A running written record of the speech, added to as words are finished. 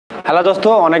Hello দোস্ত,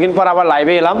 অনেকদিন পর আবার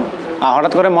লাইভে এলাম।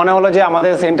 হঠাৎ করে মনে হলো যে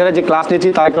আমাদের সেন্টারে যে ক্লাস নিচ্ছি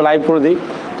তা একটু লাইভ করে দিই।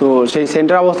 তো সেই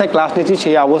সেন্টার অবস্থায় ক্লাস নিচ্ছি,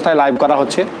 সেই অবস্থায় লাইভ করা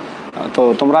হচ্ছে। তো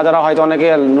তোমরা যারা হয়তো অনেকে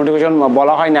নোটিফিকেশন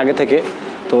বলা হয়নি আগে থেকে,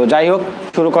 তো যাই হোক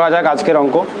শুরু করা যাক আজকের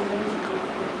অঙ্ক।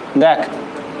 দেখ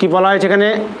কি বলা হয়েছে এখানে,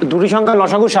 দুটি সংখ্যা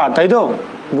লসাগু 60, তাই তো,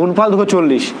 গুণফল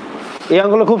 240। এই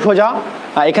অঙ্কগুলো খুব সোজা।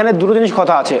 এখানে দুটো জিনিস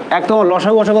কথা আছে, একটা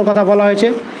লসাগু গসাগুর কথা বলা হয়েছে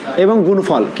এবং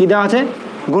গুণফল কি দেওয়া আছে,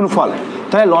 গুণফল।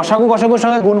 তাহলে লসাগু গসাগুর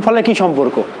সঙ্গে গুণফলের কি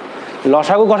সম্পর্ক?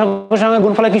 লসাগু গসাগুর সঙ্গে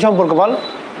গুণফলের কি সম্পর্ক বল?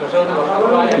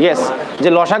 ইয়েস, যে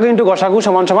লসাগু ইন্টু গসাগু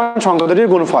সমান সমান সংখ্যা দুটির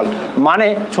গুণফল। মানে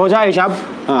সোজা হিসাব,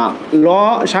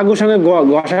 লসাগুর সঙ্গে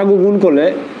গসাগু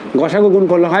গুণ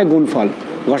করলে হয় গুণফল,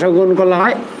 গসাগু গুণ করলে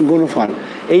হয় গুণফল।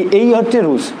 এই হচ্ছে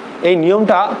রুলস। এই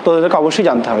নিয়মটা তোদেরকে অবশ্যই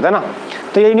জানতে হবে, তাই না?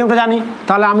 তো এই নিয়মটা জানি,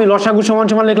 তাহলে আমি লসাগু সমান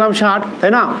সমান লিখলাম 60,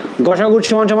 তাই না? গসাগু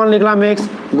সমান সমান লিখলাম x,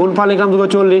 গুণফল লিখলাম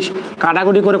 240,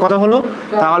 কাটাকুটি করে কত হলো?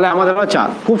 তাহলে আমাদের 4।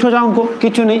 খুব সোজা অঙ্ক,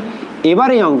 কিছু নেই। এবার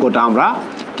এই অঙ্কটা আমরা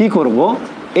কি করব,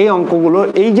 এই অঙ্কগুলো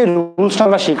এই যে রুলসটা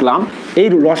আমরা শিখলাম, এই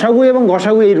লসাগু এবং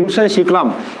গসাগু এই রুলসটা শিখলাম,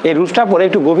 এই রুলসটা পরে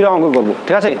একটু গভীরে অঙ্ক করবো,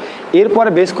 ঠিক আছে? এরপরে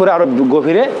বেশ করে আরো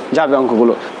গভীরে যাবে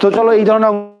অঙ্কগুলো। তো চলো এই ধরনের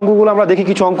অঙ্কগুলো আমরা দেখি,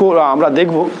 কিছু অঙ্ক আমরা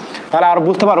দেখবো, তাহলে আরো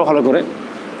বুঝতে পারবো ভালো করে।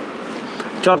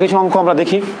 চল কিছু অঙ্ক আমরা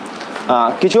দেখি।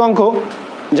 কিছু অঙ্ক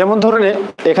যেমন ধরে নে,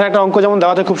 এখানে একটা অঙ্ক যেমন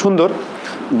দেওয়াতে খুব সুন্দর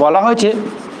বলা হয়েছে,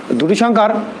 দুটি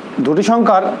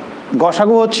সংখ্যার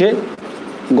গসাগু হচ্ছে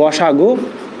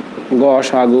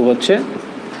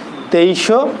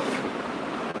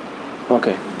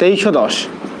 2310।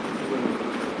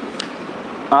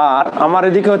 আর আমার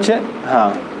এদিকে হচ্ছে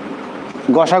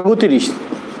গসাগু 30,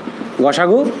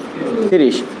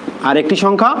 আর একটি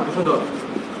সংখ্যা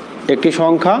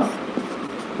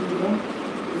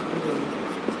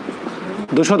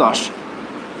 210।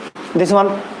 দিস ওয়ান,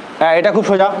 এটা খুব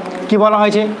সোজা। কি বলা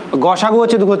হয়েছে, গসাগু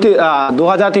হচ্ছে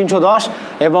 2310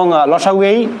 এবং লসাগু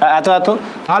এই এত।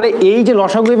 তাহলে এই যে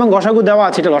লসাগু এবং গসাগু দেওয়া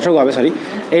আছে, এটা লসাগু হবে, সরি,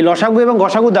 এই লসাগু এবং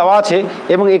গসাগু দেওয়া আছে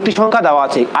এবং একটি সংখ্যা দেওয়া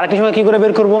আছে, আরেকটি সংখ্যা কি করে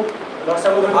বের করবো?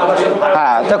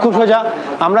 হ্যাঁ, তা খুব সোজা,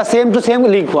 আমরা সেম টু সেম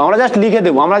লিখবো, আমরা জাস্ট লিখে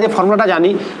দেবো। আমরা যে ফর্মুলাটা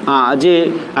জানি, যে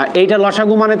এইটা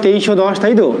লসাগু মানে 2310,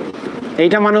 তাই তো,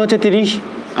 এইটা মানে হচ্ছে 30,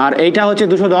 আর এইটা হচ্ছে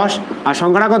 210, আর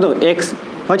সংখ্যাটা কত? এক্স,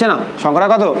 হয়েছে না? সংখ্যাটা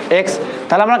কত? এক্স।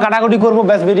 তাহলে আমরা কাটাকুটি করবো,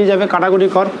 ব্যাস বেরিয়ে যাবে। কাটাকুটি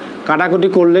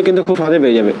করলে কিন্তু খুব সহজে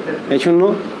বেরিয়ে যাবে। এই 0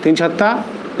 3 7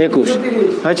 21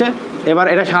 হয়েছে। এবার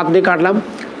এটা 7 দিয়ে কাটলাম,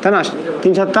 তাই না?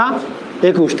 3 7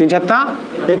 21, 3 7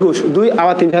 21, 2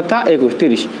 আবার 3 7 21,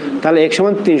 30। তাহলে x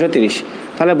সমান 330।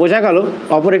 তাহলে বোঝা গেল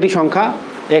অপর একটি সংখ্যা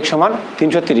x সমান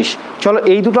 330। চলো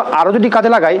এই দুটো আরো যদি কাজে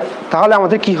লাগাই তাহলে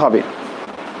আমাদের কি হবে।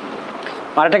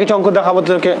 আর একটা কিছু অঙ্ক দেখাবো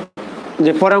তোকে,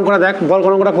 যে পরে অঙ্কটা দেখ, বল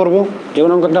কোন অঙ্কটা করবো, যে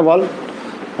কোনো অঙ্কটা বল।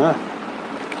 হ্যাঁ,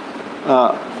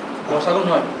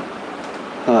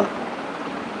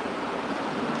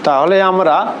 তাহলে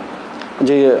আমরা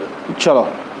যে চলো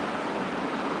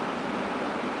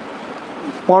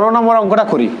 15 নম্বর অঙ্কটা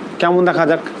করি, কেমন দেখা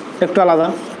যাক, একটু আলাদা।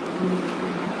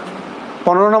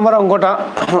 15 নম্বর অঙ্কটা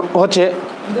হচ্ছে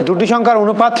দুটি সংখ্যার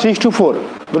অনুপাত 3:4,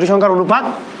 দুটি সংখ্যার অনুপাত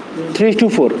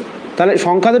 3:4। তাহলে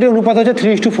সংখ্যা দুটির অনুপাত হচ্ছে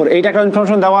 3:4, এইটা একটা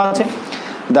ইনফরমেশন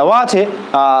দেওয়া আছে।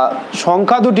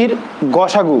 সংখ্যা দুটির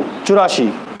গসাগু 84,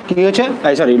 কি হচ্ছে,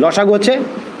 লসাগু হচ্ছে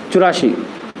 84,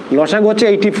 লসাগু হচ্ছে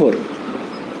 84।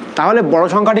 তাহলে বড়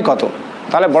সংখ্যাটি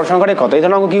কত? এই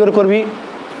ধরনের অঙ্ক কি করে করবি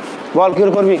বল, কি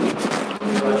করে করবি?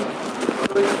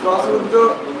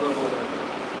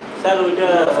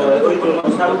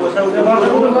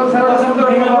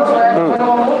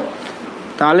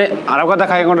 তাহলে আরো কথা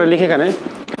খাই, লিখে এখানে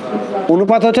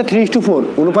অনুপাত হচ্ছে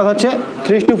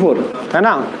 3:4, তাই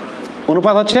না?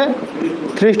 অনুপাত হচ্ছে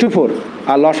 3:4,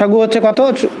 আর লসাগু হচ্ছে কত?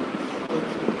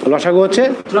 লসাগু হচ্ছে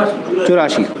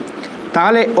 84।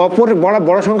 তাহলে অপর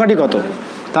বড় সংখ্যাটি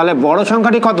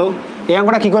কত? এই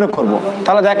অঙ্কটা কি করে করবো?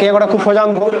 তাহলে দেখ, এই অঙ্কটা খুব সোজা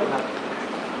অঙ্ক।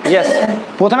 ইয়েস,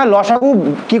 প্রথমে লসাগু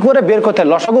কি করে বের করতে হয়?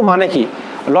 লসাগু মানে কি?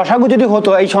 লসাগু যদি হতো,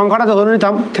 এই সংখ্যাটা ধরে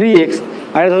নিতাম 3x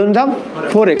আর ধরে নিতাম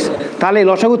 4x, তাহলে এই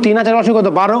লসাগু 3 আর 4 লসাগু কত?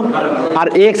 12, আর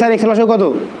x আর x লসাগু কত?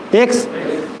 x।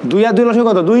 2 আর 2 লসাগু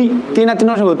কত? 2, 3 আর 3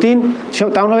 লসাগু 3,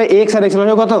 তেমন ভাবে x আর x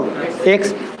লসাগু কত? x।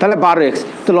 তাহলে 12x।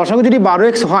 তো লসাগু যদি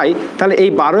 12x হয়, তাহলে এই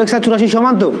 12x আর 84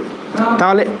 সমান তো।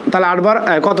 তাহলে 8 বার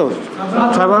কত?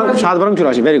 6 বার 7 বার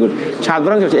 84, ভেরি গুড, 7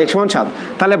 বার 84, x সমান 7।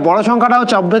 তাহলে বড় সংখ্যাটা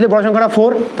হচ্ছে, অবশ্যই বড় সংখ্যাটা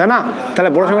 4, তাই না? তাহলে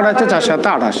বড় সংখ্যাটা হচ্ছে 4 7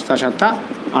 28, 4 7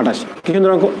 28। কি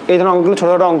সুন্দর অঙ্ক। এই ধরনের অঙ্কগুলো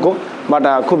ছোটো ছোটো অঙ্ক, বাট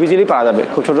খুব ইজিলি পাওয়া যাবে,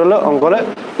 খুব ছোটো হলে অঙ্ক হলে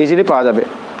ইজিলি পাওয়া যাবে।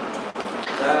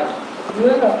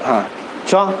 হ্যাঁ,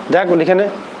 চ দেখ লিখে নে।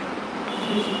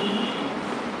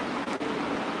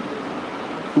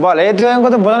 বল, এই দুই অঙ্ক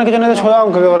তো বোঝানোর কিছু নেই, সোজা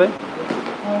অঙ্ক বলে,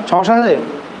 সমস্যা আছে?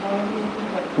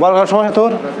 বল সমস্যা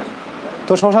তোর?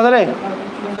 তো সমস্যা হচ্ছে রে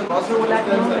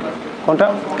কোনটা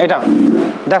এটা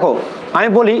দেখো আমি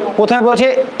বলি প্রথমে বলছে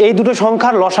এই দুটো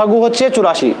সংখ্যার লসাগু হচ্ছে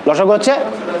 84 লসাগু হচ্ছে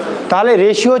তাহলে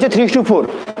রেশিও হচ্ছে 3:4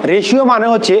 রেশিও মানে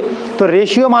হচ্ছে তো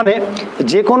রেশিও মানে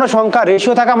যে কোনো সংখ্যা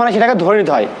রেশিও থাকা মানে সেটাকে ধরে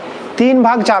নিতে হয় 3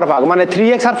 ভাগ 4 ভাগ মানে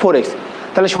 3x আর 4x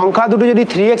তাহলে সংখ্যা দুটো যদি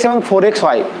 3x এবং 4x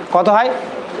হয় কত হয়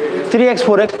 3x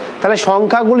 4x তাহলে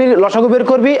সংখ্যাগুলির লসাগু বের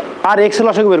করবি আর x এর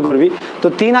লসাগু বের করবি তো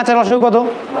 3 আর 4 লসাগু কত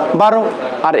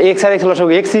 12 আর x আর x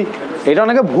লসাগু xই এটা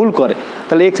অনেকে ভুল করে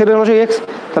তাহলে x এর লসাগু x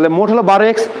তাহলে মোট হলো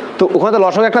 12x তো ওখানে তো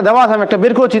লসাগু একটা দেওয়া আছে আমি একটা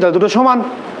বের করছি তাহলে দুটো সমান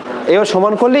এবার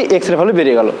সমান করলে x এর ভ্যালু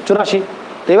বেরিয়ে গেল 84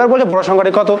 তো এবার বলছে বড়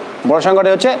সংখ্যাটি কত বড় সংখ্যাটি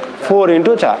হচ্ছে 4 ×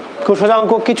 4 খুব সোজা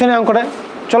অঙ্ক কিছু নেই অঙ্কটা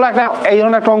চলো একটা এই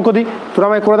ধরনের একটা অঙ্ক দিই তোরা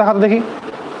আমায় করে দেখাতে দেখি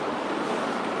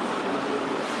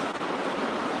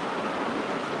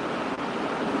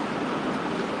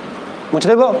মুছে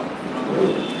দেবো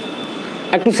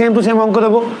একটু সেম টু সেম অঙ্ক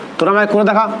দেবো তোরা আমায় করে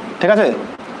দেখা ঠিক আছে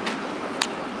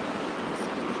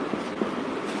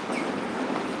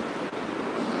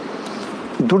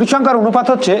দুটি সংখ্যার অনুপাত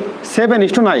হচ্ছে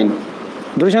 7:9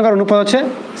 দুটি সংখ্যার অনুপাত হচ্ছে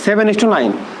 7:9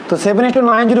 তো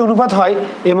 7:9 যদি অনুপাত হয়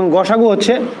এবং গসাগু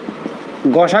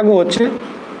হচ্ছে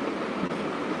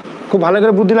খুব ভালো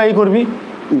করে বুদ্ধি লাগিয়ে করবি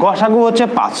গসাগু হচ্ছে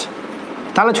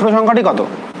 5 তাহলে ছোট সংখ্যাটি কত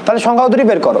তাহলে সংখ্যা দুটি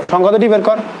বের করো সংখ্যা দুটি বের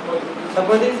কর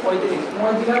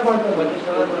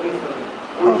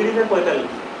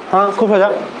হ্যাঁ খুব সোজা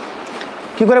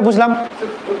কি করে বুঝলাম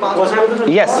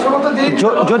ইয়েস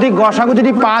যদি গসাগু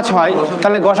যদি 5 হয়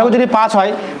তাহলে গসাগু যদি 5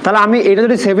 হয় তাহলে আমি এটা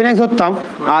যদি 7x ধরতাম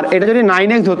আর এটা যদি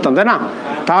 9x ধরতাম তাই না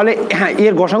তাহলে হ্যাঁ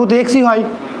এর গসাগু তো xই হয়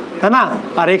তাই না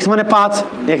আর x মানে 5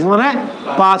 x মানে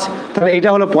 5 তাহলে এটা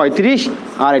হলো 35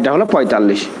 আর এটা হলো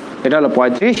 45 এটা হলো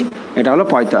 35 এটা হলো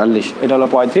 45 এটা হলো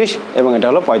 35 এবং এটা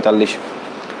হলো 45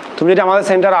 তুমি যদি আমাদের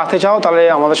সেন্টারে আসতে চাও তাহলে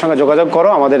আমাদের সঙ্গে যোগাযোগ করো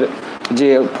আমাদের যে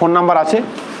ফোন নাম্বার আছে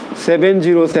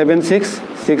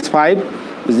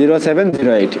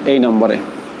 7076650708 এই নম্বরে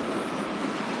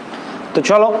তো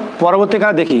চলো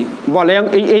পরবর্তীকালে দেখি বলে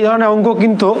এই ধরনের অঙ্ক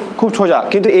কিন্তু খুব সোজা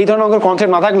কিন্তু এই ধরনের অঙ্কের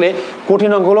কনসেপ্ট না থাকলে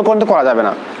কঠিন অঙ্কগুলো কিন্তু করা যাবে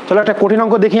না চলো একটা কঠিন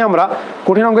অঙ্ক দেখি আমরা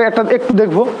কঠিন অঙ্ক একটা একটু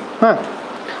দেখবো হ্যাঁ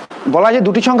বলা যায়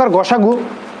দুটি সংখ্যার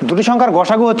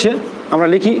গসাগু হচ্ছে আমরা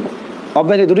লিখি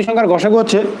অবশ্যই দুটি সংখ্যার গসাগু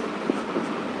হচ্ছে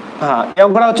হ্যাঁ এই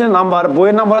অঙ্কটা হচ্ছে নাম্বার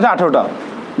বইয়ের নাম্বার হচ্ছে 18টা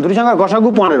দুটি সংখ্যার গসাগু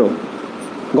 15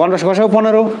 গসাগু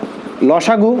 15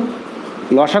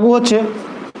 লসাগু হচ্ছে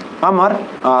আমার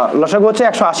লসাগু হচ্ছে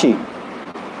 180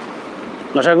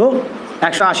 লসাগু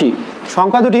 180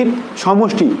 সংখ্যা দুটির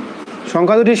সমষ্টি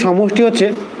হচ্ছে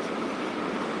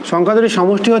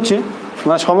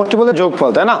মানে সমষ্টি বলতে যোগফল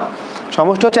তাই না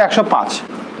সমষ্টি হচ্ছে 105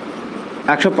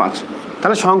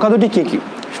 তাহলে সংখ্যা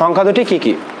দুটি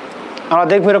কি আমরা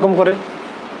দেখবো এরকম করে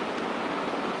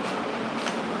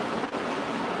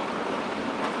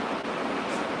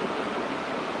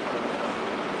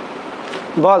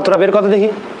বল তোরা বের কত দেখি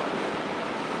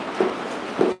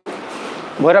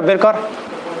ভৈরব বের কর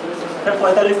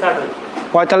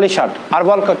 45-60 আর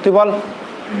বল তুই বল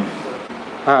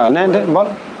হ্যাঁ নে বল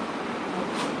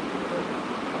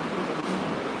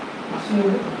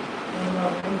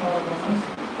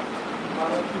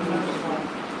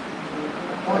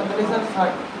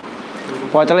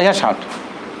 45-60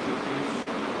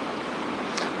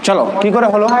 চলো কি করে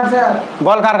হলো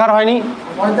বল কার হয়নি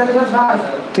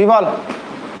তুই বল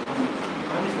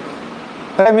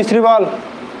মিস্ত্রি বল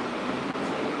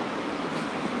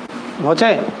হচ্ছে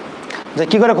যে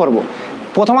কি করে করব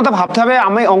প্রথমত ভাবতে হবে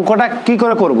আমি অঙ্কটা কি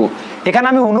করে করব এখানে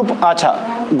আমি আচ্ছা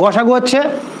গসাগু হচ্ছে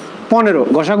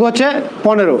 15 লসাগু হচ্ছে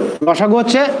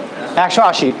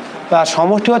 180 আর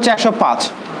সমষ্টি হচ্ছে 105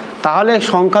 তাহলে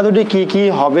সংখ্যা দুটি কি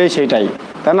হবে সেটাই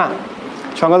তাই না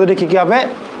সংখ্যা দুটি কি হবে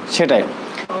সেটাই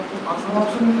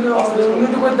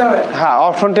হ্যাঁ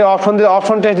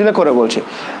অপশন টেস্ট দিলে করে বলছি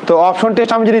তো অপশন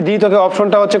টেস্ট আমি যদি দিই তোকে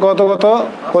অপশনটা হচ্ছে কত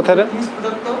কোথায়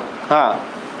হ্যাঁ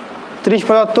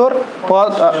 30-75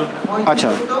 আচ্ছা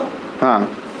হ্যাঁ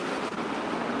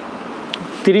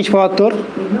 30-75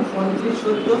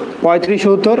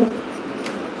 35-70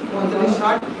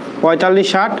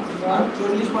 45-60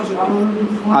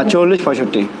 আর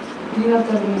 40-65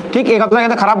 ঠিক এই কথাটা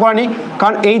কিন্তু খারাপ বলেনি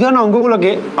কারণ এই ধরনের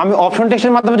অঙ্কগুলোকে আমি অপশন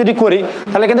টেস্টের মাধ্যমে যদি করি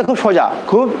তাহলে কিন্তু খুব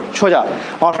সোজা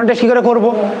অপশন টেস্ট কি করে করবো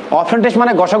অপশন টেস্ট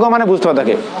মানে গসাগু মানে বুঝতে হবে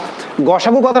থাকে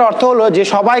গসাগু কথার অর্থ হলো যে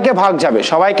সবাইকে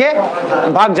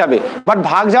ভাগ যাবে বাট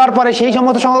ভাগ যাওয়ার পরে সেই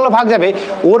সমস্ত সংখ্যাগুলো ভাগ যাবে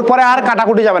ওর পরে আর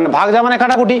কাটাকুটি যাবে না ভাগ যাবে মানে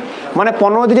কাটাকুটি মানে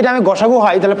 15 দিয়ে যদি আমি গসাগু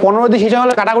হয় তাহলে 15 দিয়ে সেই সময়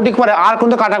কাটাকুটি করে আর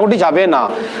কিন্তু কাটাকুটি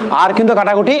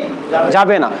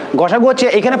যাবে না গসাগু হচ্ছে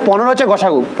এখানে 15 হচ্ছে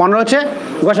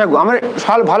গসাগু আমরা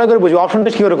ভালো করে বুঝবো অপশন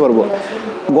টেস্ট কি করে করবো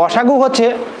গসাগু হচ্ছে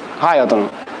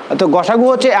তো গসাগু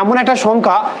হচ্ছে এমন একটা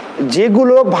সংখ্যা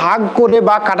যেগুলো ভাগ করে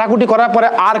বা কাটাকুটি করার পরে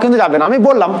আর কিন্তু যাবে না। আমি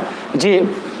বললাম যে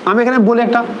আমি এখানে বলে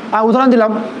একটা উদাহরণ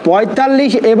দিলাম,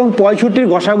 45 এবং 65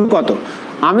 গসাগু কত।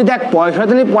 আমি দেখ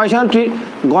 45 65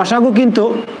 গসাগু কিন্তু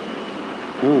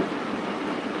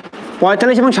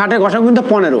 45 এবং 60 গসাগু কিন্তু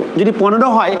 15। যদি 15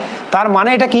 হয় তার মানে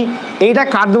এটা কি, এইটা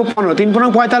কাট দেবো 15, 3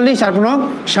 15 45, 4 15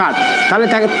 60, তাহলে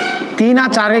 3 আর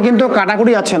 4 কিন্তু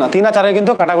কাটাকুটি যাচ্ছে না, 3 আর 4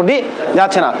 কিন্তু কাটাকুটি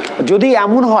যাচ্ছে না। যদি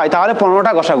এমন হয় তাহলে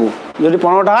 15টা গসাগু, যদি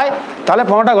 15টা হয় তাহলে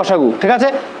 15টা গসাগু, ঠিক আছে,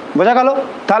 বোঝা গেল।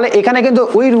 তাহলে এখানে কিন্তু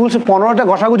ওই রুলস 15টা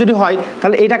গসাগু যদি হয়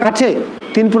তাহলে এইটা কাটছে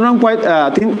 3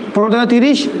 15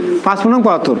 30, 5 15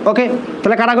 75, ওকে।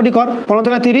 তাহলে কাটাকুটি কর,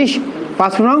 15 30,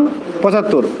 5 15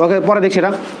 75, ওকে। পরে দেখছি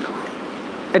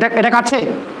এটা কাটছে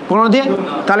 15 দিয়ে,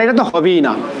 তাহলে এটা তো হবেই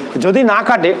না। যদি না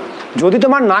কাটে, যদি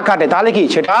তোমার না কাটে তাহলে কি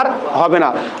সেটা আর হবে না।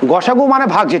 গসাগু মানে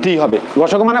ভাগ যেতেই হবে,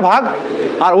 গসাগু মানে ভাগ,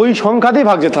 আর ওই সংখ্যাতেই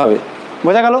ভাগ যেতে হবে,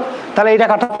 বোঝা গেল। তাহলে এইটা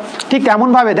কাটা, ঠিক তেমন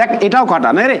ভাবে দেখ এটাও কাটা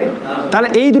না রে। তাহলে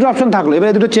এই দুটো অপশন থাকলো, এবার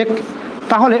এই দুটো চেক।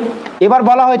 তাহলে এবার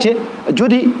বলা হয়েছে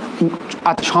যদি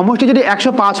সমষ্টি যদি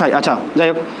 105 হয়, আচ্ছা যাই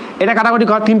হোক, এটা কাটাকুটি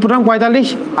কর, 3 15 45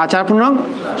 আর 4 15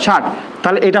 60,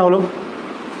 তাহলে এটা হলো।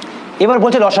 এবার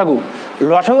বলছে লসাগু,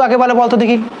 লসাগু আগে বলে বলতো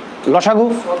দেখি, লসাগু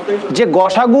যে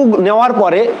গসাগু নেওয়ার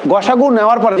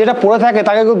পরে যেটা পড়ে থাকে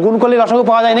তাকে গুণ করলে লসাগু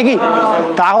পাওয়া যায় নাকি।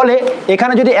 তাহলে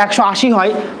এখানে যদি 180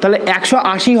 হয় তাহলে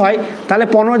 180 হয়, তাহলে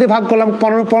 15 দিয়ে ভাগ করলাম,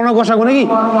 15 গসাগু নাকি,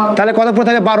 তাহলে কত পড়ে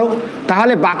থাকে 12।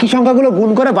 তাহলে বাকি সংখ্যাগুলো গুণ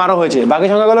করে 12 হয়েছে, বাকি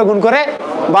সংখ্যাগুলো গুণ করে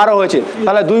 12 হয়েছে।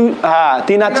 তাহলে 2 হ্যাঁ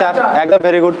 3 আর 4, একদম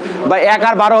ভেরি গুড। বা 1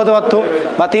 আর 12 হতে পারতো,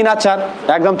 বা 3 আর 4,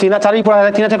 একদম 3 আর 4ই পড়ে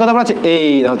থাকে। 3 আর 4 কত পড়েছে, এই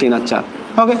দেখো 3 আর 4,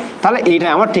 ওকে। তাহলে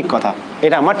এইটাই আমার ঠিক কথা,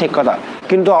 এটা আমার ঠিক কথা।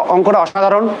 কিন্তু অঙ্কটা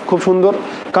অসাধারণ, খুব সুন্দর।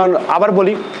 কারণ আবার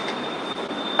বলি,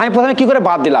 আমি প্রথমে কি করে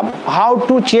বাদ দিলাম, how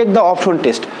to check the option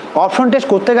test. Option test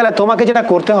করতে গেলে তোমাকে যেটা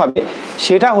করতে হবে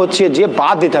সেটা হচ্ছে যে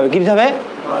বাদ দিতে হবে। কি দিতে হবে,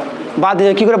 বাদ দিতে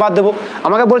হবে। কি করে বাদ দেবো,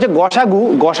 আমাকে বলছে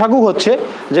গসাগু হচ্ছে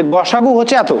যে গসাগু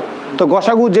হচ্ছে এত, তো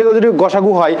গসাগু যে যদি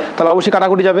গসাগু হয় তাহলে অবশ্যই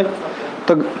কাটাকুটি যাবে।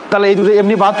 তো তাহলে এই দুটো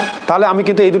এমনি বাদ, তাহলে আমি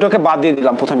কিন্তু এই দুটোকে বাদ দিয়ে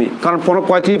দিলাম প্রথমেই, কারণ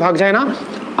 35 ভাগ যায় না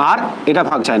আর এটা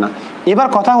ভাগ যায় না। এবার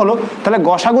কথা হলো, তাহলে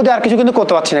গসাগু দিয়ে আর কিছু কিন্তু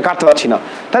করতে পারছি না, কাটতে পারছি না,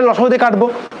 তাহলে লসাগু দিয়ে কাটবো।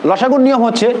 লসাগুর নিয়ম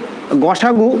হচ্ছে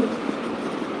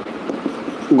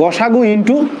গসাগু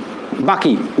ইন্টু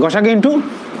বাকি, গসাগু ইন্টু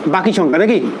বাকি সংখ্যা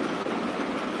নাকি।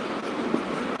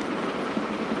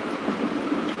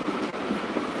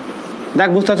 দেখ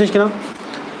বুঝতে পারছিস কিনা।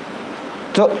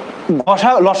 তো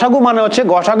লসাগু মানে হচ্ছে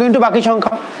গসাগু ইন্টু বাকি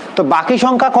সংখ্যা। তো বাকি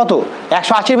সংখ্যা কত,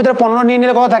 180-র ভিতরে 15 নিয়ে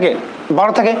নিলে কত থাকে,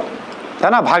 12 থাকে, তাই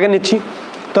না, ভাগে নিচ্ছি।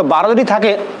 তো 12 যদি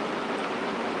থাকে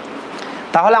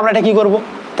তাহলে আমরা এটা কি করব,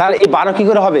 তাহলে এই 12 কি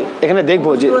করে হবে, এখানে দেখবো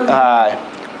যে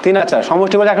 3 আর 4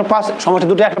 সমষ্টি বলে 105, সমষ্টি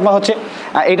দুটো 105 হচ্ছে।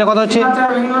 আর এটা কত হচ্ছে,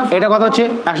 এটা কত হচ্ছে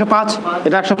 105,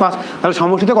 এটা 105, তাহলে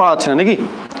সমষ্টিতে করা যাচ্ছে না নাকি।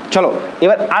 চলো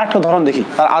এবার আর একটা ধরন দেখি,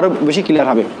 তার আরো বেশি ক্লিয়ার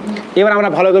হবে। এবার আমরা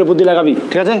ভালো করে বুদ্ধি লাগাবি,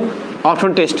 ঠিক আছে।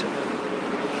 Option test,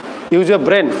 use your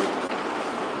brain.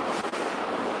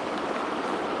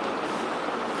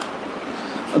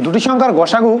 দুটি সংখ্যার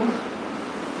গসাগু,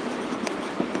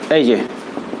 এই যে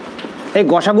এই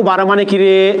গসাগু 12 মানে কি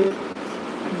রে,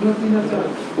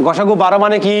 গসাগু 12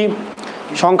 মানে কি,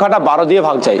 সংখ্যাটা 12 দিয়ে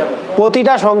ভাগ যায়,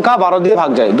 প্রতিটা সংখ্যা 12 দিয়ে ভাগ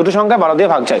যায়, দুটো সংখ্যা 12 দিয়ে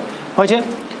ভাগ যায়, হয়েছে।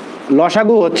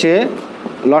 লসাগু হচ্ছে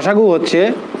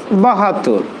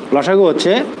 72, লসাগু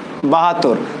হচ্ছে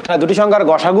 72, তাহলে দুটি সংখ্যার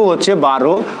গসাগু হচ্ছে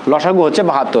 12, লসাগু হচ্ছে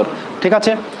 72, ঠিক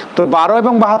আছে। তো 12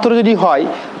 এবং 72 যদি হয়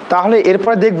তাহলে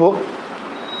এরপরে দেখব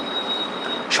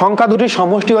সংখ্যা দুটির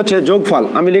সমষ্টি হচ্ছে যোগফল,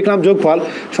 আমি লিখলাম যোগফল,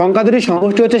 সংখ্যা দুটির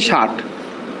সমষ্টি হচ্ছে 60,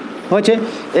 হয়েছে।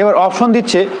 এবার অপশন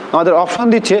দিচ্ছে, আমাদের অপশন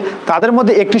দিচ্ছে তাদের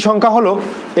মধ্যে একটি সংখ্যা হলো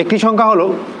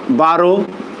 12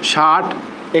 60,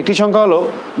 একটি সংখ্যা হলো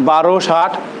 12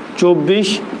 60 24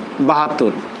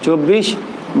 72,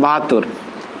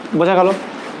 বোঝা গেল।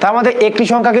 তার মধ্যে একটি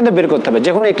সংখ্যা কিন্তু বের করতে হবে,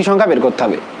 যে কোনো একটি সংখ্যা বের করতে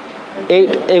হবে।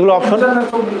 এইগুলো অপশন,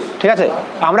 ঠিক আছে।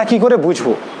 আমরা কি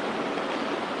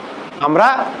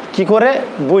করে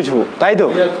বুঝবো, তাই তো,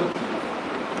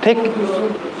 ঠিক,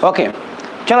 ওকে।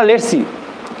 চলো লেটস সি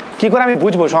কি করে আমি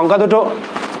বুঝবো সংখ্যা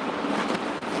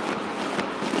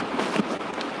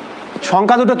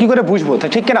দুটো কি করে বুঝবো,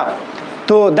 ঠিক কিনা।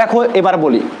 তো দেখো এবার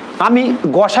বলি, আমি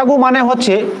গসাগু মানে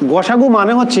হচ্ছে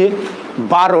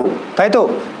 12, তাই তো।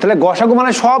 তাহলে গসাগু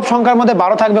মানে সব সংখ্যার মধ্যে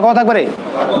 12 থাকবে, কত থাকবে রে,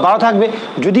 12 থাকবে।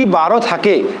 যদি 12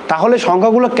 থাকে তাহলে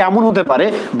সংখ্যাগুলো কেমন হতে পারে,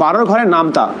 12 ঘরের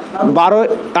নামতা 12,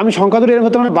 আমি সংখ্যা দুটো এরকম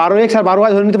হতে পারে 12x আর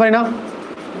 12y ধরে নিতে পারি না।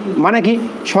 মানে কি,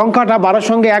 সংখ্যাটা 12-র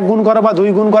সঙ্গে 1 গুণ করো বা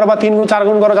 2 গুণ করো বা 3 গুণ 4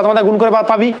 গুণ করো, যত মাত্রা গুণ করে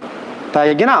পাবি, তাই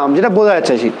কি না, আমি যেটা বোঝাতে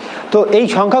চাইছি। তো এই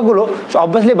সংখ্যাগুলো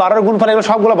অবভিয়াসলি 12 গুণফল, এগুলো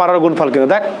সবগুলো 12 গুণফল কিন্তু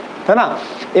দেখ, তাই না?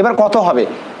 এবার কত হবে,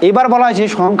 এবার বলা হয়েছে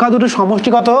সংখ্যা দুটোর সমষ্টি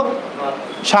কত,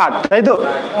 60, তাই তো?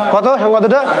 কত সংখ্যা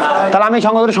দুটো, তাহলে আমি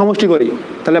সংখ্যা দুটো সমষ্টি করি,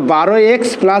 তাহলে 12x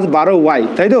প্লাস 12y,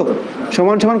 তাই তো,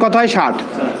 সমান সমান কত হয়, 60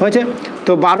 হয়েছে।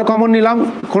 তো 12 কমন নিলাম,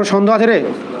 কোনো সন্দেহ আছে রে,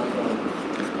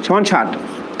 সমান 60,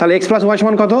 তাহলে x প্লাস y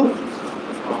সমান কত,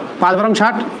 5 বরং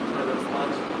 60,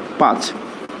 5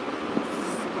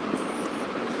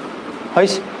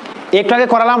 হয়েছে। একটু আগে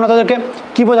করালাম না তোদেরকে,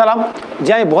 কি বোঝালাম,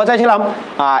 যে আমি বোঝা চাইছিলাম,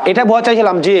 এটা বোঝা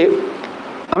চাইছিলাম যে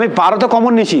আমি 12 তো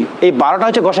কমন নিছি, এই 12টা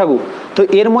হচ্ছে গসাগু, তো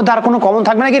এর মধ্যে আর কোনো কমন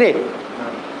থাকবে নাকি রে,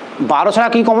 12 ছাড়া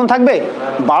কি কমন থাকবে,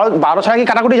 12 ছাড়া কি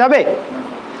কাটাকুটি যাবে,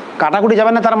 কাটাকুটি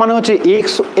যাবে না। তার মানে হচ্ছে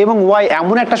এক্স এবং ওয়াই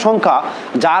এমন একটা সংখ্যা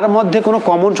যার মধ্যে কোনো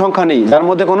কমন সংখ্যা নেই, যার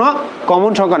মধ্যে কোনো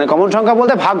কমন সংখ্যা নেই। কমন সংখ্যা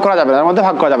বলতে ভাগ করা যাবে না, তার মধ্যে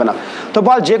ভাগ করা যাবে না। তো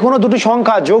বল যে কোনো দুটি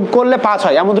সংখ্যা যোগ করলে 5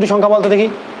 হয়, এমন দুটি সংখ্যা বলতে দেখি।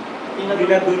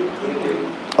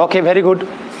 ওকে, ভেরি গুড,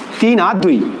 3 আর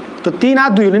 2, তো 3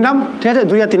 আর 2 নিলাম, ঠিক আছে,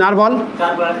 2 আর 3 আর বল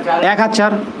 1 আর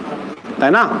 4,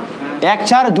 তাই না, 1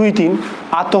 4 2 3,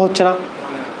 আর তো হচ্ছে না,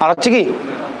 আর হচ্ছে কি,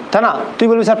 তাই না? তুই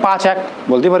বলবি স্যার 5 1,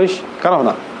 বলতে পারিস, কেন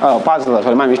না, 5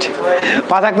 সরি মাই মিস্টেক,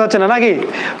 5 1 তো হচ্ছে না নাকি,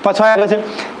 5 6 1 হচ্ছে।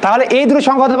 তাহলে এই দুটো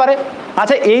সংখ্যা হতে পারে।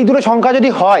 আচ্ছা, এই দুটো সংখ্যা যদি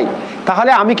হয়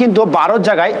তাহলে আমি কিন্তু 12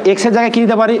 জায়গায় এক্স এর জায়গায় কি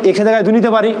নিতে পারি, এক্স এর জায়গায় 2 নিতে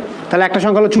পারি, তাহলে একটা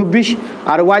সংখ্যা হলো 24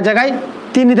 আর ওয়াই জায়গায়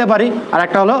 3 নিতে পারি, আর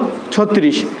একটা হলো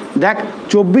 36। দেখ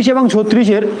 24 এবং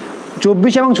 36-এর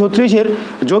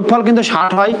যোগফল কিন্তু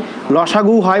 60 হয়,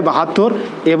 লসাগু হয় 72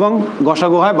 এবং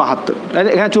গসাগু হয় 72।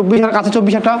 এখানে 24 এর কাছে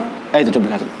 24 একটা, এই তো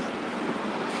 24 আছে,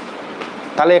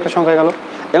 তাহলে একটা সংখ্যা গেল।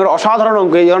 এবার অসাধারণ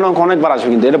অঙ্ক, এই ধরনের অঙ্ক অনেকবার আসবে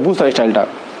কিন্তু, এটা বুঝতে হবে স্টাইলটা।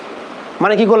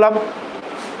 মানে কি করলাম,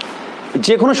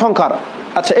 যে কোনো সংখ্যার,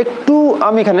 আচ্ছা একটু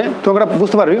আমি এখানে তোমরা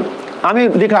বুঝতে পারবি, আমি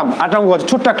লিখলাম 8 অঙ্ক আছে,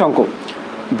 ছোট্ট একটা অঙ্ক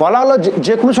বলা হলো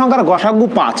যে কোনো সংখ্যার গসাগু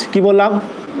 5, কি বললাম,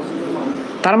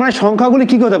 তার মানে সংখ্যাগুলি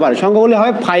কি হতে পারে, সংখ্যাগুলি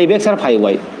হবে 5x আর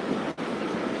 5y,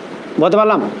 বলতে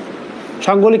পারলাম,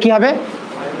 সংখ্যাগুলি কি হবে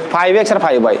 5x আর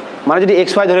 5y, মানে যদি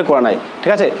xy ধরে করা নাই,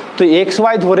 ঠিক আছে, তো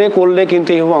xy ধরে করলে কিন্তু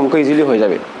এই অঙ্ক ইজিলি হয়ে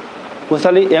যাবে। বুঝতে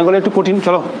পারলি, এগুলো একটু কঠিন,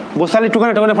 চলো বুঝতে পারলি,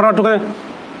 টুকানে ফটাফট টুকানে,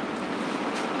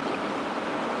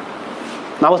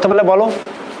 না বুঝতে পারলে বলো,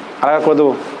 আর করে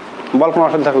দেবো, বল কোনো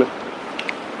অসুবিধা থাকলে।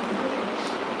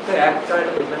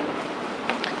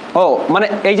 ও মানে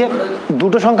এই যে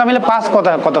দুটো সংখ্যা মিলে 5 কত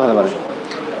হতে পারে,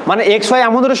 মানে এক্স ওয়াই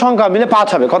এমন দুটো সংখ্যা মিলে 5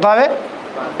 হবে, কত হবে,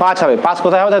 5 হবে, 5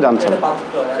 কোথায় হবে তাই জানতে হবে।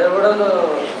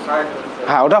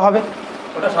 হ্যাঁ ওটা হবে,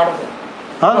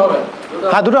 হ্যাঁ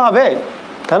হ্যাঁ দুটো হবে,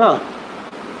 তাই না,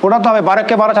 ওটা তো হবে 12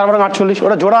 কে 12 4 12 48,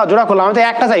 ওটা জোড়া করলাম, আমি তো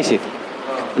একটা চাইছি,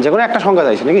 যে কোনো একটা সংখ্যা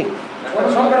চাইছি নাকি,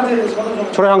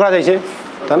 ছোট সংখ্যা চাইছে,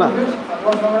 তাই না,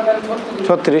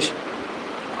 36।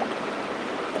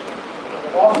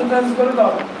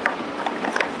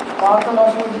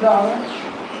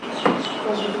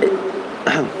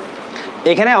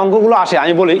 এখানে অঙ্কগুলো আসে,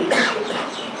 আমি বলি,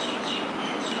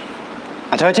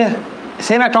 আচ্ছা হয়েছে,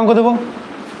 সেম একটা অঙ্ক দেবো,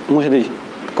 মুছে দিই,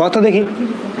 কত দেখি,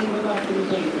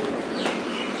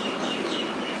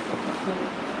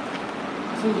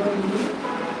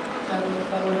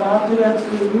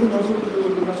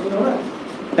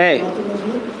 এই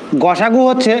গসাগু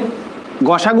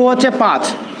হচ্ছে 5,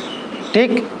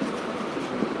 ঠিক,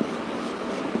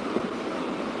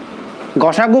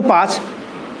 গসাগু 5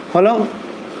 হলো,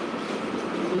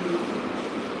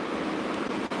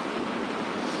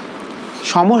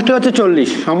 সমষ্টি হচ্ছে 40,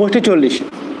 সমষ্টি 40,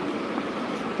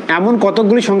 এমন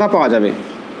কতগুলি সংখ্যা পাওয়া যাবে,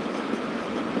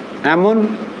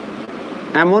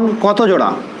 এমন কত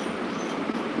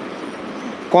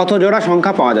জোড়া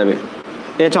সংখ্যা পাওয়া যাবে,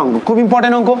 এটা অঙ্ক খুব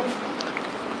ইম্পর্টেন্ট অঙ্ক,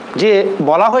 যে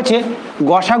বলা হয়েছে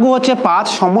গসাগু হচ্ছে 5,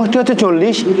 সমষ্টি হচ্ছে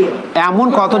 40, এমন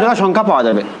কত জোড়া সংখ্যা পাওয়া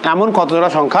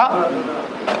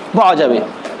যাবে,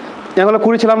 এগুলো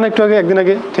করেছিলাম না একটু আগে, একদিন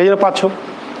আগে, সেই জন্য পাচ্ছ।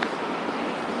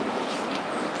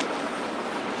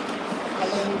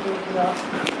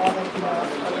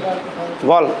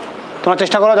 বল তোমরা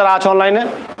চেষ্টা করো যারা আছো অনলাইনে,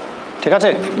 ঠিক আছে,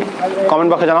 কমেন্ট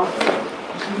বক্সে জানাও।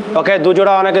 ওকে,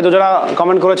 অনেকে 2 জোড়া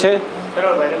কমেন্ট করেছে,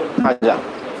 আচ্ছা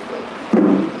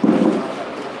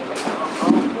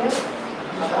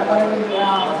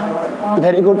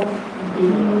ভেরি গুড।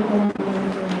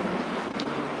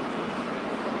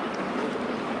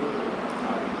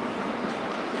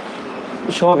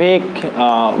 শোভিক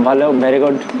ভালো, ভেরি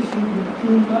গুড,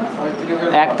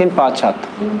 1 3 5 7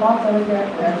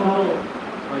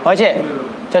 হয়েছে।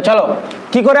 চলো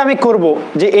কি করে আমি করব,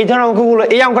 যে এই ধরনের অঙ্কগুলো,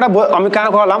 এই অঙ্কটা আমি কেন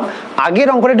করালাম, আগের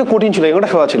অঙ্কটা একটু কঠিন ছিল, এই অঙ্কটা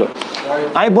সোজা ছিল।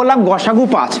 আমি বললাম গসাগু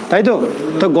 5, তাই তো,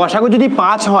 তো গসাগু যদি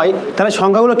 5 হয় তাহলে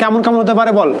সংখ্যাগুলো কেমন হতে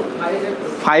পারে বল,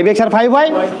 5x আর 5y,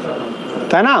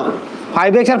 তাই না,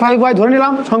 5x আর 5y ধরে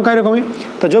নিলাম সংখ্যা এরকমই,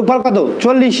 তো যোগফল কত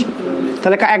 40,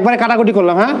 তাহলে একবারে কাটাকুটি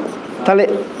করলাম। হ্যাঁ, তাহলে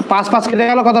 5 5 কেটে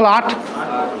গেল, কত হলো 8,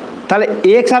 তাহলে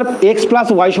x আর x প্লাস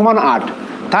y সমান 8,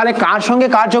 তাহলে কার সঙ্গে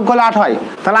কার যোগ করলে 8 হয়,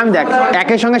 তাহলে আমি দেখ 1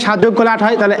 এর সঙ্গে 7 যোগ করলে 8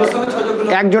 হয়, তাহলে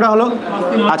 1 জোড়া হলো।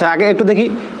 আচ্ছা আগে একটু দেখি,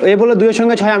 এ বলে 2 এর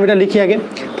সঙ্গে 6, আমি এটা লিখি আগে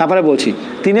তারপরে বলছি।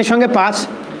 3 এর সঙ্গে 5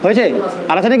 হয়েছে,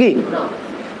 আর আছে নাকি?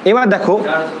 এবার দেখো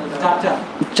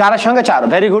 4 এর সঙ্গে 4,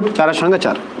 ভেরি গুড, 4 এর সঙ্গে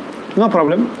 4, নো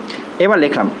প্রবলেম। এবার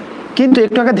লিখলাম, কিন্তু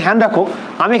একটু আগে ধ্যান রাখো,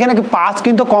 আমি এখানে 5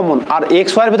 কিন্তু কমন, আর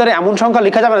এক্স ওয়াই এর ভিতরে এমন সংখ্যা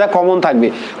লেখা যাবে না কমন থাকবে,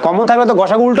 কমন থাকলে তো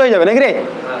গসাগু উল্টো হয়ে যাবে নাকি রে,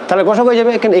 তাহলে গসাগু হয়ে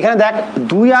যাবে। কিন্তু এখানে দেখ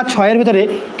 2 আর 6 এর ভিতরে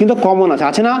কিন্তু কমন আছে,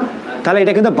 আছে না? তাহলে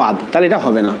এটা কিন্তু বাদ, তাহলে এটা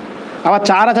হবে না। আবার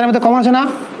 4 আর 4 এর ভিতরে কমন আছে না,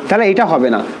 তাহলে এটা হবে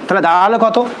না। তাহলে দাঁড়ালো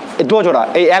কত, 2 জোড়া,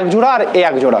 এই 1 জোড়া আর এই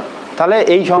 1 জোড়া, তাহলে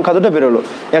এই সংখ্যা দুটো বেরোলো।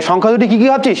 এই সংখ্যা দুটি কি কি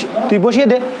ভাবছিস তুই বসিয়ে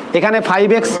দে এখানে।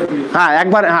 5x, হ্যাঁ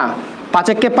একবার, হ্যাঁ 5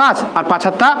 একে 5 আর 5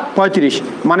 7 35,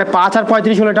 মানে 5 আর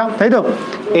 35 হলো এটা, তাই তো?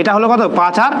 এটা হলো কত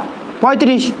 5 আর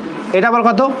 35, এটা আবার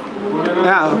কত,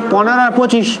 হ্যাঁ 15 আর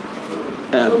 25,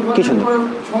 কি সুন্দর,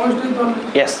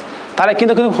 ইয়েস। তাহলে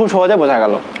কিন্তু কিন্তু খুব সহজে বোঝা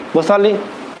গেল, বুঝতে পারলি?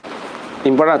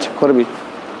 ইম্পর্টেন্ট আছে, করবি।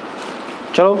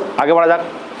 চলো আগে বাড়া যাক।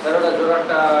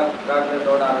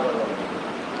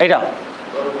 এটা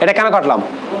এটা কেন কাটলাম?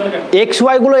 এক্স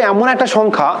ওয়াই গুলো এমন একটা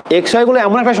সংখ্যা, এক্স ওয়াই গুলো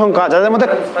এমন একটা সংখ্যা যাদের মধ্যে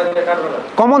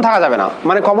কমন থাকা যাবে না,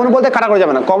 মানে কমন বলতে কাটা করে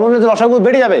যাবে না। কমন যদি লসাগু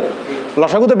বেড়ে যাবে,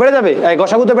 লসাগু তো বেড়ে যাবে, এই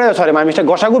গসাগু তো বেড়ে যাবে, সরি মাই মিস্টেক,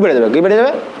 গসাগু বেড়ে যাবে। কি বেড়ে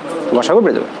যাবে? গসাগু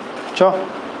বেড়ে যাবে। চ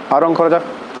আর অঙ্ক করা যাক।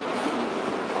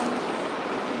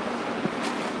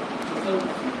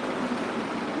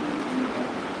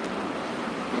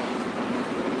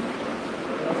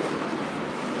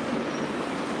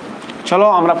 চলো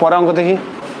আমরা পরে অঙ্ক দেখি।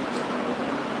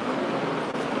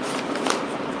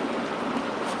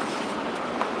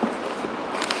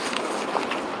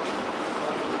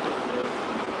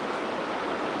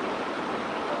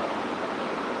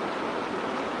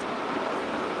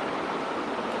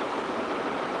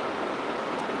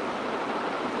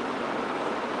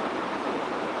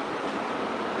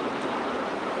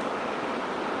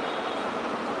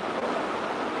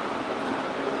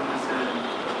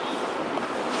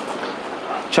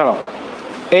 চলো,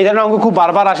 এই ধরনের অঙ্ক খুব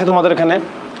বারবার আসে তোমাদের এখানে।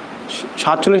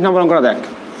 47 নম্বর অঙ্কটা দেখ,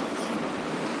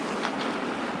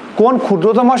 কোন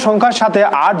ক্ষুদ্রতম সংখ্যার সাথে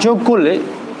 8 যোগ করলে,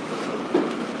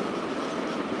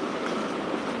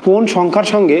 কোন সংখ্যার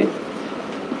সঙ্গে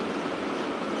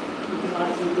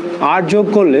 8 যোগ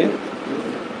করলে,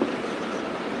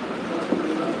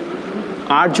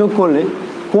 8 যোগ করলে,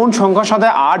 কোন সংখ্যার সাথে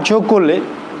 8 যোগ করলে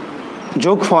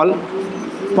যোগফল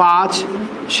 5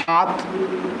 7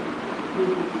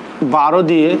 12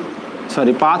 দিয়ে,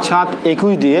 সরি 5 7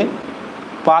 21 দিয়ে,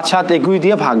 5 7 21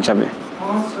 দিয়ে ভাগ যাবে,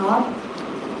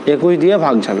 21 দিয়ে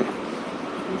ভাগ যাবে।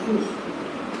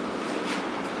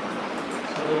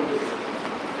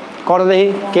 করে দেখি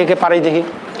কে কে পারি, দেখি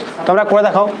তোমরা করে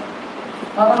দেখাও।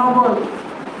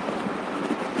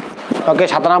 ওকে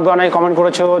 97 অনেক কমেন্ট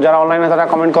করেছো, যারা অনলাইনে তারা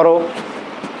কমেন্ট করো।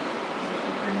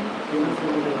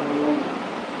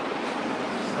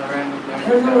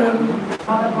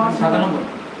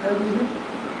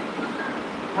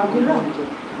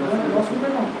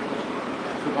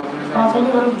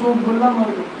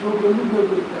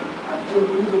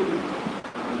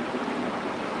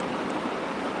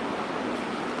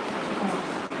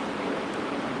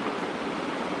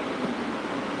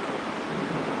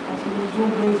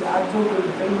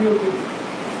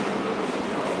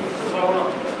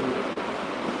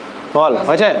 বল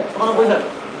হয়েছে?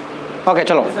 ওকে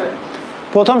চলো,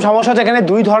 প্রথম সমস্যা হচ্ছে এখানে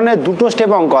 2 ধরনের 2টো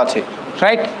স্টেপ অঙ্ক আছে,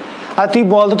 রাইট? আর তুই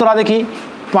বল তো তোরা দেখি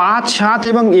 5 7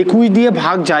 এবং 21 দিয়ে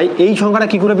ভাগ যায়, এই সংখ্যাটা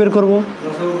কি করে বের করব?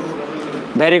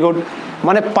 ভেরি গুড,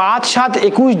 মানে 5 7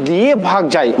 21 দিয়ে ভাগ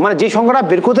যায়, মানে যে সংখ্যাটা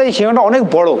বের করতে হয় সেই সংখ্যাটা অনেক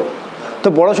বড়, তো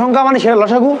বড় সংখ্যা মানে সেটা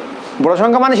লসাগু, বড়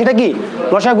সংখ্যা মানে সেটা কি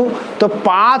লসাগু। তো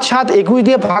 5 7 21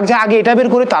 দিয়ে ভাগ যায়, আগে এটা বের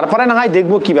করে তারপরে না হয়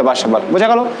দেখবো কি ব্যাপার স্যাপার, বোঝা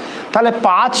গেল? তাহলে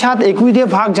 5 7 21 দিয়ে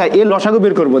ভাগ যায়, এর লসাগু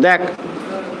বের করবো। দেখ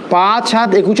 5 7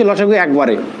 21 লসাগু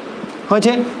একবারে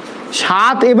হয়েছে,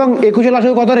 7 এবং 21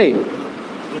 লসাগু কত রে?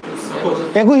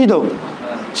 21 তো,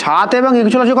 7 এবং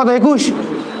 21 লসাগু কত? 21।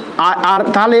 আর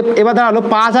তাহলে এবার দাঁড়ালো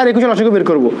 5 আর 21 লসাগু বের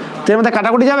করবো, তো এর মধ্যে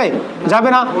কাটাকুটি যাবে? যাবে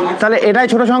না, তাহলে এটাই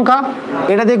ছোট সংখ্যা,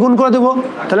 এটা দিয়ে গুণ করে দেবো,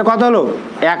 তাহলে কত হলো?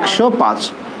 105,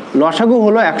 লসাগু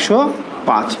হলো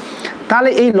 105। তাহলে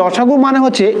এই লসাগু মানে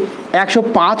হচ্ছে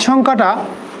 105 সংখ্যাটা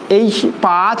এই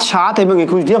 5 7 এবং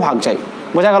 21 দিয়ে ভাগ যায়,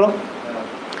 বোঝা গেল?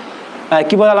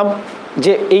 কি বোঝালাম?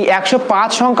 যে এই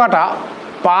 105 সংখ্যাটা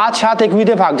 5 7 21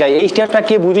 দিয়ে ভাগ যায়, এই স্টেপটা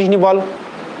কে বুঝিসনি বল?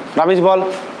 রামিজ বল।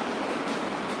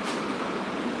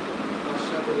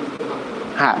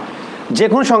 হ্যাঁ, যে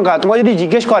কোনো সংখ্যা তোমাকে যদি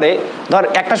জিজ্ঞেস করে ধর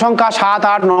একটা সংখ্যা 7,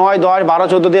 8, 9, 10, 12,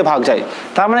 14 দিয়ে ভাগ যায়,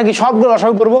 তার মানে কি সবগুলো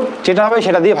লসাগু করবো, যেটা হবে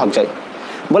সেটা দিয়ে ভাগ যায়।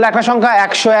 বলে একটা সংখ্যা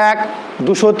 101,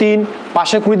 203,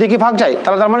 520 দিয়ে কি ভাগ যায়,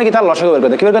 তাহলে তার মানে কি তার লসাগু বের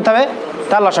করতে কি বের করতে হবে,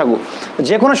 তার লসাগু।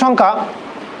 যে কোনো সংখ্যা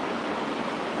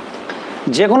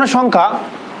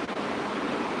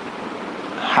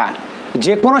হ্যাঁ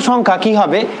যে কোনো সংখ্যা কি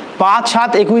হবে 5, 7,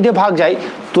 21 দিয়ে ভাগ যায়,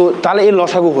 তো তাহলে এই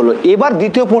লসাগু হলো। এবার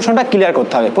দ্বিতীয় প্রশ্নটা ক্লিয়ার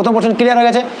করতে হবে। প্রথম প্রশ্ন ক্লিয়ার হয়ে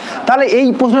গেছে, তাহলে এই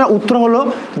প্রশ্নের উত্তর হলো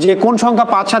যে কোন সংখ্যা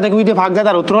 5, 7, 21 দিয়ে ভাগ যায়,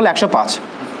 তার উত্তর হলো 105।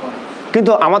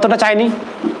 কিন্তু আমার তো ওটা চাইনি,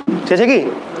 চেয়েছে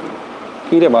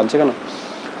কি রে বাজছে কেন,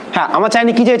 হ্যাঁ আমার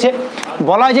চাইনি, কি চেয়েছে,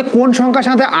 বলা হয় যে কোন সংখ্যার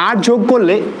সাথে 8 যোগ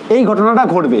করলে এই ঘটনাটা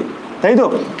ঘটবে, তাই তো।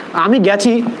 আমি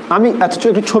গেছি, আচ্ছা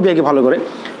একটু ছবি আঁকি ভালো করে,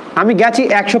 আমি গেছি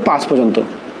 105 পর্যন্ত,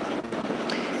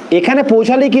 এখানে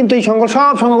পৌঁছালেই কিন্তু এই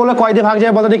সব সংখ্যাগুলো কয় দিয়ে ভাগ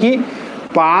যাবে বলতে দেখি,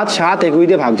 5, 7, 21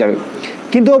 দিয়ে ভাগ যাবে।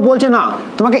 কিন্তু ও বলছে না,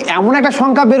 তোমাকে এমন একটা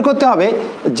সংখ্যা বের করতে হবে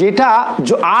যেটা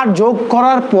 8 যোগ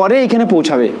করার পরে এখানে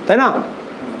পৌঁছাবে, তাই না,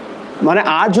 মানে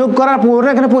 8 যোগ করার পরে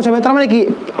এখানে পৌঁছাবে, তার মানে কি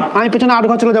আমি পেছনে 8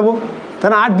 ঘর চলে যাবো,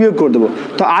 তাহলে 8 বিয়োগ করে দেবো,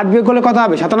 তো 8 বিয়োগ করলে কত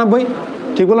হবে, 97,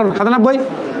 ঠিক বললাম 97।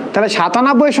 তাহলে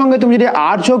 97 সঙ্গে তুমি যদি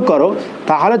 8 যোগ করো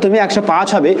তাহলে তুমি 105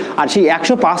 হবে, আর সেই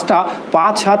 105টা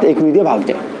 5, 7, 21 দিয়ে ভাগ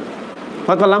যায়।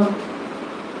 বুঝতে পারলাম,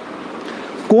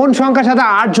 কোন সংখ্যার সাথে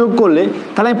 8 যোগ করলে,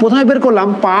 তাহলে আমি প্রথমে বের করলাম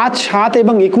 5, 7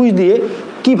 এবং 21 দিয়ে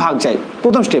কি ভাগ যায়,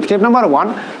 প্রথম স্টেপ নাম্বার 1,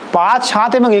 5,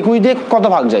 7 এবং 21 দিয়ে কত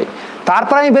ভাগ যায়।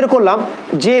 তারপর আমি বের করলাম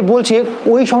যে বলছে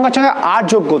ওই সংখ্যার সঙ্গে 8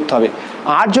 যোগ করতে হবে।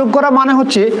 8 যোগ করা মানে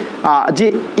হচ্ছে যে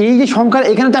এই যে সংখ্যা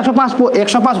এখানে তো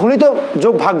 105 হলেই তো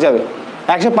যোগ ভাগ যাবে,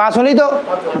 105 হলেই তো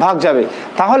ভাগ যাবে,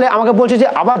 তাহলে আমাকে বলছে যে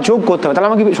আবার যোগ করতে হবে, তাহলে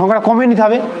আমাকে সংখ্যাটা কমিয়ে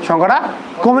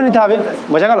নিতে হবে,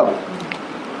 বোঝা গেল।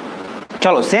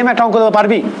 চলো সেম একটা অঙ্ক দেবো,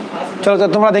 পারবি, চলো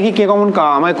তোমরা দেখি কে কেমন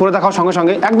আমায় করে দেখাও, সঙ্গে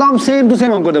সঙ্গে একদম সেম টু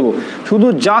সেম অঙ্ক দেবো, শুধু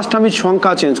জাস্ট আমি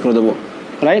সংখ্যা চেঞ্জ করে দেবো,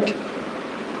 রাইট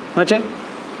হয়েছে,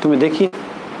 তুমি দেখি,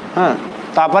 হ্যাঁ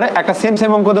তারপরে একটা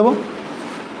সেম অঙ্ক দেবো।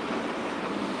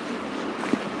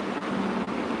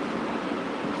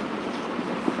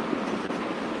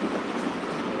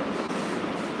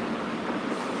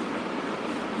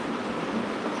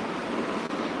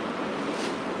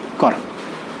 কর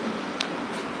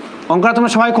অঙ্কটা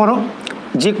তোমরা সবাই করো,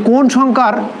 যে কোন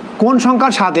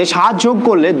সংখ্যার সাথে 7 যোগ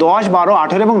করলে 10, 12,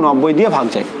 18 এবং 90 দিয়ে ভাগ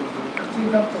যায়।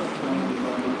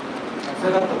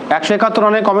 171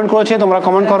 অনেক কমেন্ট করেছে, তোমরা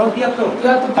কমেন্ট করো।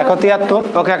 173,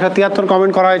 ওকে 173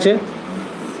 কমেন্ট করা হয়েছে,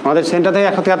 আমাদের সেন্টার থেকে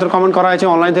 173 কমেন্ট করা হয়েছে,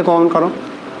 অনলাইন থেকে কমেন্ট করো।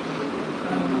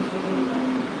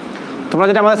 তোমরা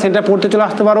যদি আমাদের সেন্টার পড়তে চলে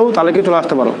আসতে পারো তাহলে কি চলে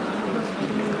আসতে পারো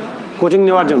কোচিং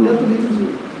নেওয়ার জন্য।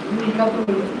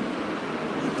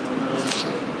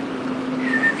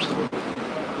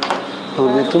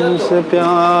 तुमसे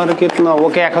प्यार कितना,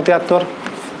 ओके 173।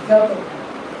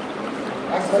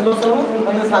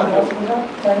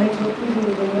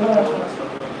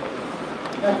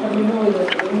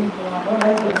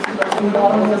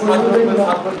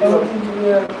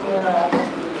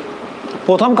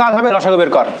 প্রথম কাজ হবে লসাগু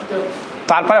বের কর,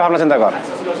 তারপরে ভাবনা চিন্তা কর।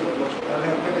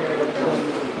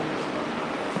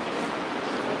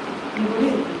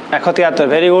 173,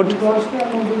 ভেরি গুড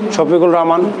শফিকুল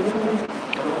রহমান।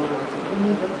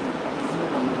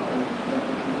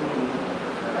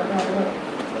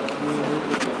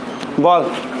 বল,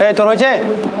 এই তোর হয়েছে,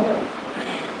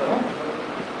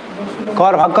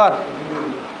 কর ভাগ কর,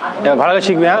 ভালো করে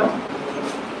শিখবি। হ্যাঁ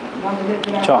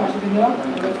চ,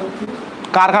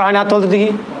 কার হয় না তোলতে দেখি,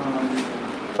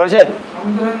 হয়েছে।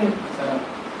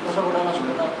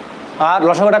 আর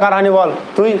লসাগুটা কার হয়নি বল,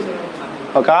 তুই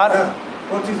কার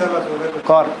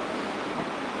কর,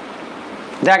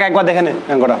 দেখ একবার দেখে নে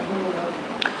অঙ্কটা।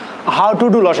 হাউ টু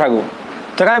ডু লসাগু,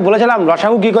 তো এখানে বলেছিলাম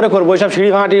লসাগু কি করে করবো, ওইসব সিঁড়ি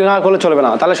ভাঙা টিড়ি ভাঙা করলে চলবে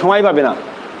না, তাহলে সময় পাবে না,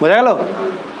 বোঝা গেল।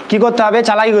 কি করতে হবে,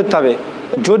 চালাকি করতে হবে।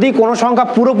 যদি কোনো সংখ্যা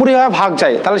পুরোপুরিভাবে ভাগ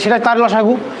যায় তাহলে সেটা তার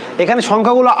লসাগু। এখানে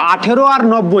সংখ্যাগুলো 18 আর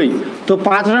 90, তো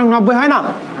 5 আর 90 হয় না,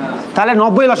 তাহলে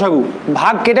 90 লসাগু,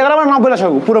 ভাগ কেটে গেল 90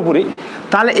 লসাগু পুরোপুরি।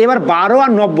 তাহলে এবার 12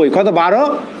 আর 90 কত, 12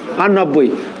 আর 90,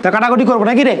 তা কাটাকুটি করবো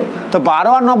নাকি রে, তো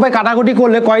 12 আর 90 কাটাকুটি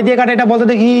করলে কয় দিয়ে কাটে এটা বলতে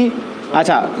দেখি।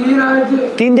 আচ্ছা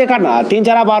 3 দিয়ে কাট না, 3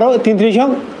 4 12, 3 3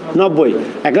 90,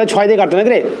 একটা 6 দিয়ে কাটতো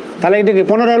নাকি রে, তাহলে এটা কি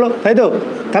 15 হলো, তাই তো।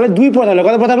 তাহলে 2 পড়ে থাকলো,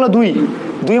 কত পড়ে থাকলো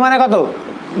 2 মানে কত,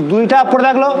 2টা পড়ে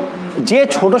থাকলো, যে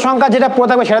ছোট সংখ্যা যেটা পড়ে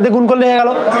থাকবে সেটা দিয়ে গুণ করলে হয়ে গেল,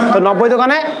 তো 90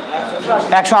 দোকানে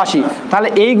 180, তাহলে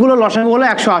এইগুলো লসাগু হলো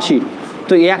 180।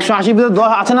 তো এই 180 ভিতরে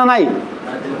 10 আছে না নাই,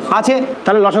 আছে,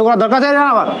 তাহলে লসাগু করার দরকার চাই না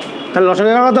আবার, তাহলে লসাগু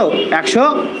কত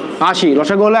 180,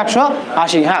 লসাগু হলো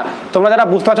 180। হ্যাঁ তোমরা যারা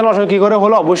বুঝতে পারছো লসাগু কী করে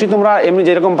হলো, অবশ্যই তোমরা এমনি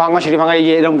যেরকম ভাঙা সিঁড়ি ভাঙা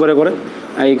এরকম করে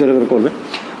এই করে করবে।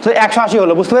 তো 180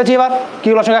 হলো, বুঝতে পেরেছি এবার কি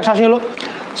লসাগু 180 হলো।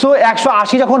 সো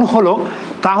 180 যখন হলো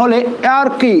তাহলে আর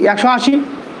কি 180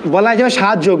 বলা যাবে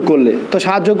 7 যোগ করলে, তো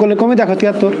 7 যোগ করলে কমে দেখো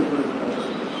 73।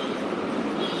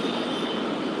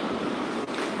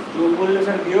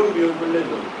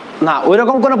 না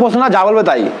ওইরকম কোনো প্রশ্ন না, যা বলবে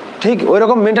তাই ঠিক,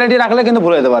 ওইরকম মেন্টালিটি রাখলে কিন্তু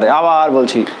ভুলে যেতে পারে। আবার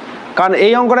বলছি, কারণ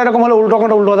এই অঙ্কটা এরকম হলে উল্টো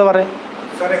অঙ্কটা উল্টো হতে পারে।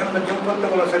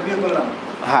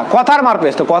 হ্যাঁ কথার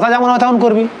মারপেস, তো কথা যেমন হয় তেমন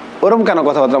করবি, ওরকম কেন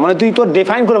কথাবার্তা, মানে তুই তোর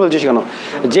ডিফাইন করে ফেলছিস কেন?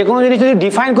 যে কোনো জিনিস যদি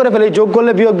ডিফাইন করে ফেলি, যোগ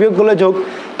করলে বিয়োগ, বিয়োগ করলে যোগ,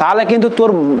 তাহলে কিন্তু তোর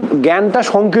জ্ঞানটা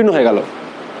সংকীর্ণ হয়ে গেল,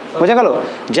 বুঝে গেল?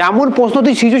 যেমন প্রশ্ন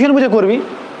তুই সিচুয়েশন বুঝে করবি,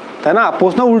 তাই না?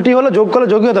 প্রশ্ন উল্টি হলে যোগ করলে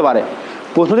যোগই হতে পারে,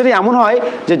 প্রশ্ন যদি এমন হয়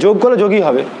যে যোগ করলে যোগই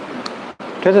হবে,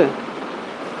 ঠিক আছে?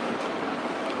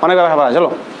 অনেক ব্যাপার আছে। চলো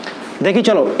দেখি,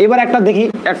 চলো এবার একটা দেখি,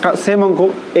 একটা সেম অঙ্ক,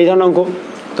 এই ধরনের অঙ্ক।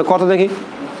 তো কত দেখি,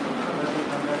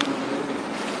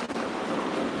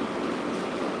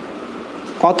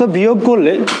 কত বিয়োগ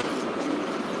করলে,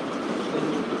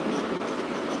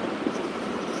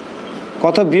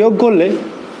 কত বিয়োগ করলে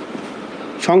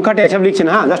সংখ্যাটি এসব লিখছি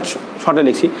না, হ্যাঁ জাস্ট শর্টে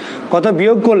লিখছি। কত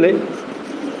বিয়োগ করলে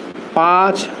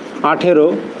 5, 18,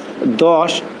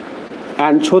 10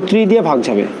 অ্যান্ড 36 দিয়ে ভাগ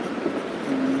যাবে?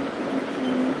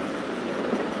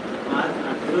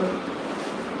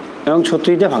 এবং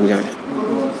 36 দিয়ে ভাগ যাবে,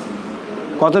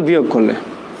 কত বিয়োগ করলে?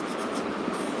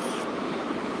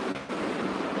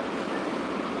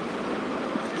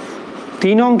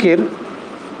 তিন অঙ্কের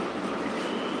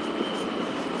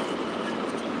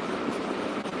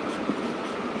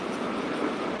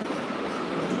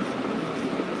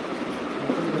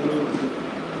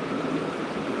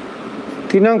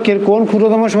কোন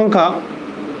ক্ষুদ্রতম সংখ্যা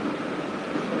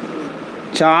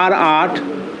 4, 8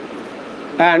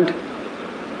 অ্যান্ড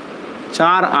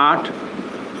 4, 8,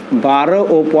 12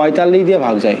 ও 45 দিয়ে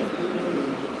ভাগ যায়?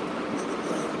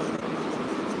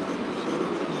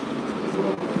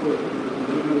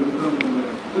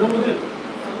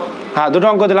 হ্যাঁ দুটো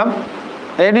অঙ্ক দিলাম,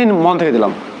 এই নিন মন থেকে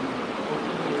দিলাম।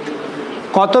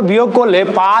 কত বিয়োগ করলে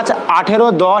 5, 18,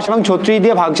 10 এবং 36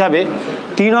 দিয়ে ভাগ যাবে?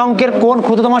 তিন অঙ্কের কোন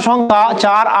ক্ষুদ্রতম সংখ্যা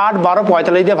 4, 8, 12,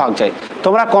 45 দিয়ে ভাগ যায়?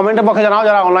 তোমরা কমেন্টের পক্ষে জানাও,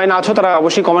 যারা অনলাইনে আছো তারা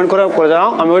অবশ্যই কমেন্ট করে জানাও,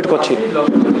 আমি ওয়েট করছি।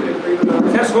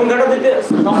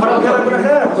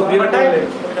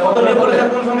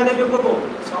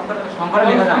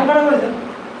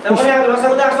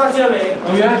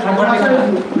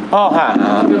 ও হ্যাঁ,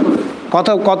 কত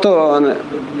কত,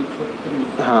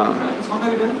 হ্যাঁ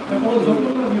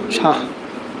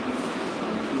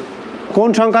কোন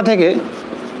সংখ্যা থেকে,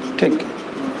 ঠিক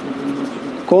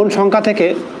কোন সংখ্যা থেকে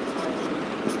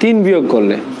 3 বিয়োগ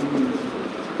করলে,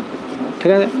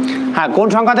 ঠিক আছে? হ্যাঁ কোন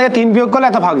সংখ্যা থেকে 3 বিয়োগ করলে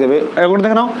এত ভাগ যাবে, এগুলো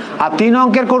দেখে নাও। আর 3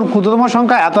 অঙ্কের কোন ক্ষুদ্রতম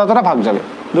সংখ্যা এতটা ভাগ যাবে?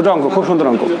 দুটো অঙ্ক, খুব সুন্দর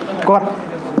অঙ্ক, কর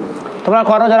তোমরা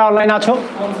করো যারা অনলাইনে আছো।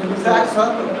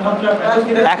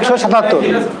 177,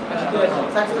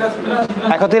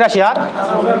 183 আর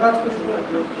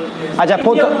আচ্ছা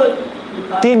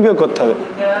 3 বিয়োগ করতে হবে।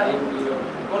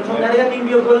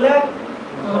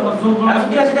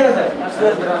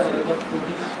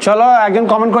 চলো একজন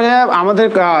কমেন্ট করে আমাদের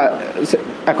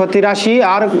 183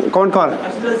 আর কমেন্ট কর,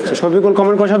 শফিকুল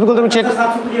কমেন্ট কর। শফিকুল তুমি চেক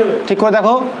ঠিক করে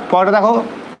দেখো, পরটা দেখো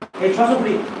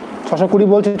 620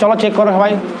 বলছে, চলো চেক করো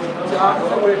সবাই।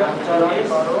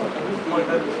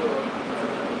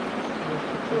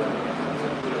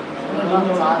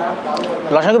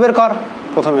 লসাগু বের কর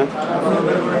প্রথমে,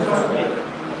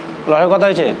 লসাগু কত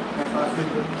হয়েছে?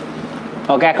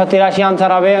 ওকে 183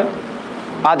 আনসার হবে।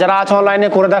 আর যারা আছে অনলাইনে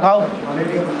করে দেখাও।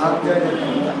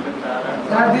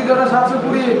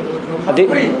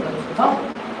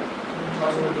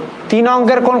 3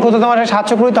 অঙ্কের কোন ক্ষুদ্রতম?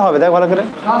 720 তো হবে, দেখ ভালো করে।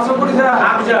 720 স্যার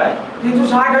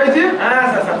 360 হয়েছে। হ্যাঁ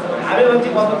স্যার আমি বলছি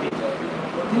কত?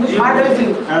 360 হয়েছে।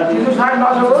 360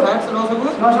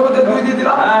 900 তে 2 দিয়ে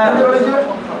দিলাম, তাহলে হয়েছে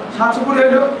 720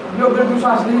 হলো, বিয়োগ করে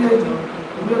 280 হয়েছে।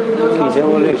 কি যে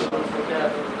বলিস?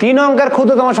 3 অঙ্কের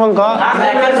ক্ষুদ্রতম সংখ্যা